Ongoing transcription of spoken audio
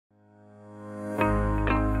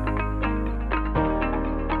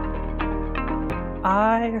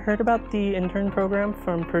I heard about the intern program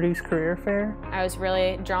from Purdue's Career Fair. I was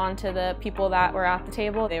really drawn to the people that were at the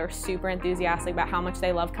table. They were super enthusiastic about how much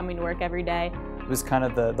they love coming to work every day. It was kind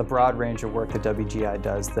of the broad range of work that WGI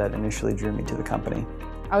does that initially drew me to the company.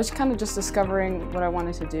 I was kind of just discovering what I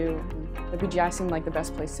wanted to do. WGI seemed like the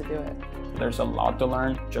best place to do it. There's a lot to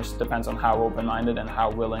learn, just depends on how open-minded and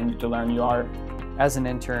how willing to learn you are. As an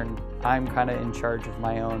intern, I'm kind of in charge of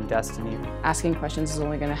my own destiny. Asking questions is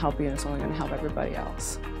only going to help you and it's only going to help everybody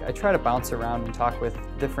else. I try to bounce around and talk with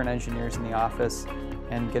different engineers in the office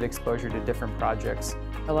and get exposure to different projects.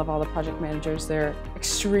 I love all the project managers. They're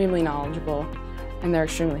extremely knowledgeable and they're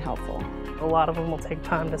extremely helpful. A lot of them will take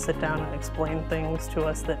time to sit down and explain things to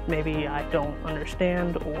us that maybe I don't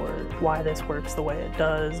understand or why this works the way it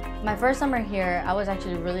does. My first summer here, I was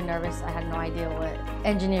actually really nervous. I had no idea what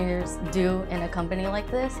engineers do in a company like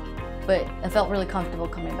this, but I felt really comfortable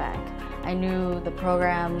coming back. I knew the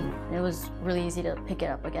program, and it was really easy to pick it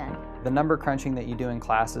up again. The number crunching that you do in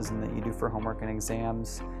classes and that you do for homework and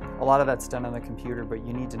exams, a lot of that's done on the computer, but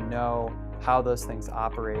you need to know how those things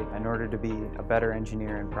operate in order to be a better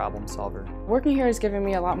engineer and problem solver. Working here has given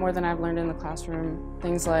me a lot more than I've learned in the classroom.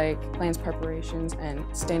 Things like plans preparations and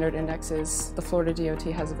standard indexes. The Florida DOT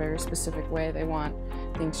has a very specific way they want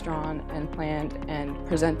things drawn and planned and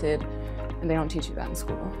presented, and they don't teach you that in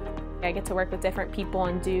school. I get to work with different people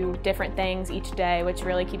and do different things each day, which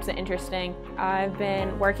really keeps it interesting. I've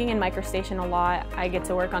been working in MicroStation a lot. I get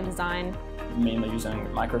to work on design. Mainly using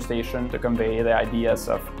MicroStation to convey the ideas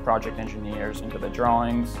of project engineers into the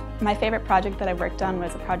drawings. My favorite project that I worked on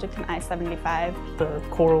was a project in I-75. The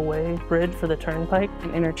Coral Way Bridge for the Turnpike.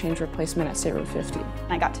 An interchange replacement at State Road 50.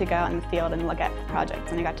 I got to go out in the field and look at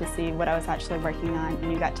projects, and I got to see what I was actually working on,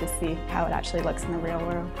 and you got to see how it actually looks in the real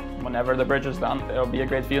world. Whenever the bridge is done, it'll be a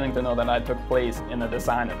great feeling to know that I took place in the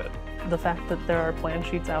design of it. The fact that there are plan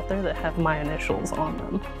sheets out there that have my initials on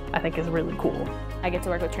them, I think is really cool. I get to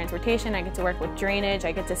work with transportation, I get to work with drainage,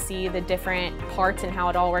 I get to see the different parts and how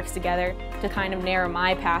it all works together to kind of narrow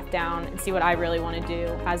my path down and see what I really want to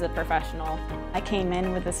do as a professional. I came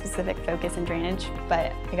in with a specific focus in drainage,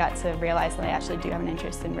 but I got to realize that I actually do have an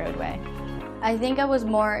interest in roadway. I think I was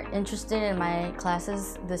more interested in my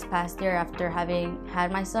classes this past year after having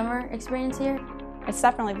had my summer experience here. It's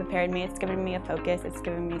definitely prepared me. It's given me a focus. It's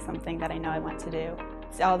given me something that I know I want to do.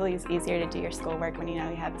 It's always easier to do your schoolwork when you know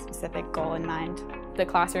you have a specific goal in mind. The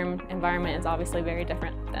classroom environment is obviously very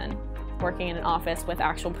different than working in an office with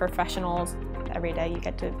actual professionals. Every day you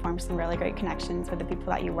get to form some really great connections with the people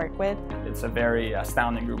that you work with. It's a very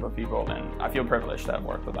astounding group of people, and I feel privileged to have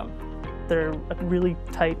worked with them. They're a really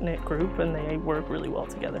tight-knit group and they work really well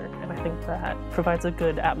together, and I think that provides a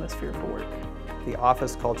good atmosphere for work. The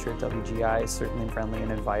office culture at WGI is certainly friendly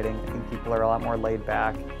and inviting. I think people are a lot more laid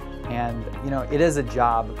back. And, you know, it is a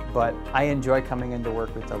job, but I enjoy coming into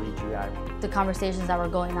work with WGI. The conversations that were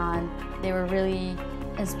going on, they were really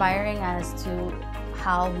inspiring as to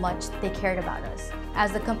how much they cared about us.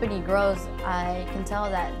 As the company grows, I can tell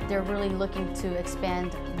that they're really looking to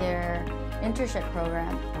expand their internship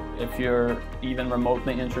program. If you're even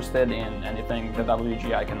remotely interested in anything that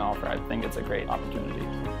WGI can offer, I think it's a great opportunity.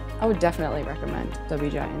 I would definitely recommend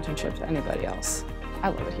WGI Internship to anybody else. I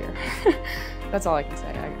love it here. That's all I can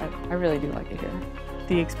say. I really do like it here.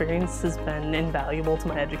 The experience has been invaluable to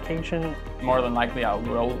my education. More than likely, I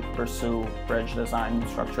will pursue bridge design,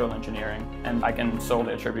 structural engineering, and I can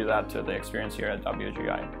solely attribute that to the experience here at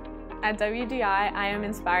WGI. At WGI, I am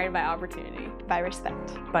inspired by opportunity. By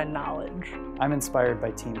respect. By knowledge. I'm inspired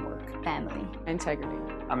by teamwork. Family. Integrity.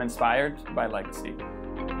 I'm inspired by legacy.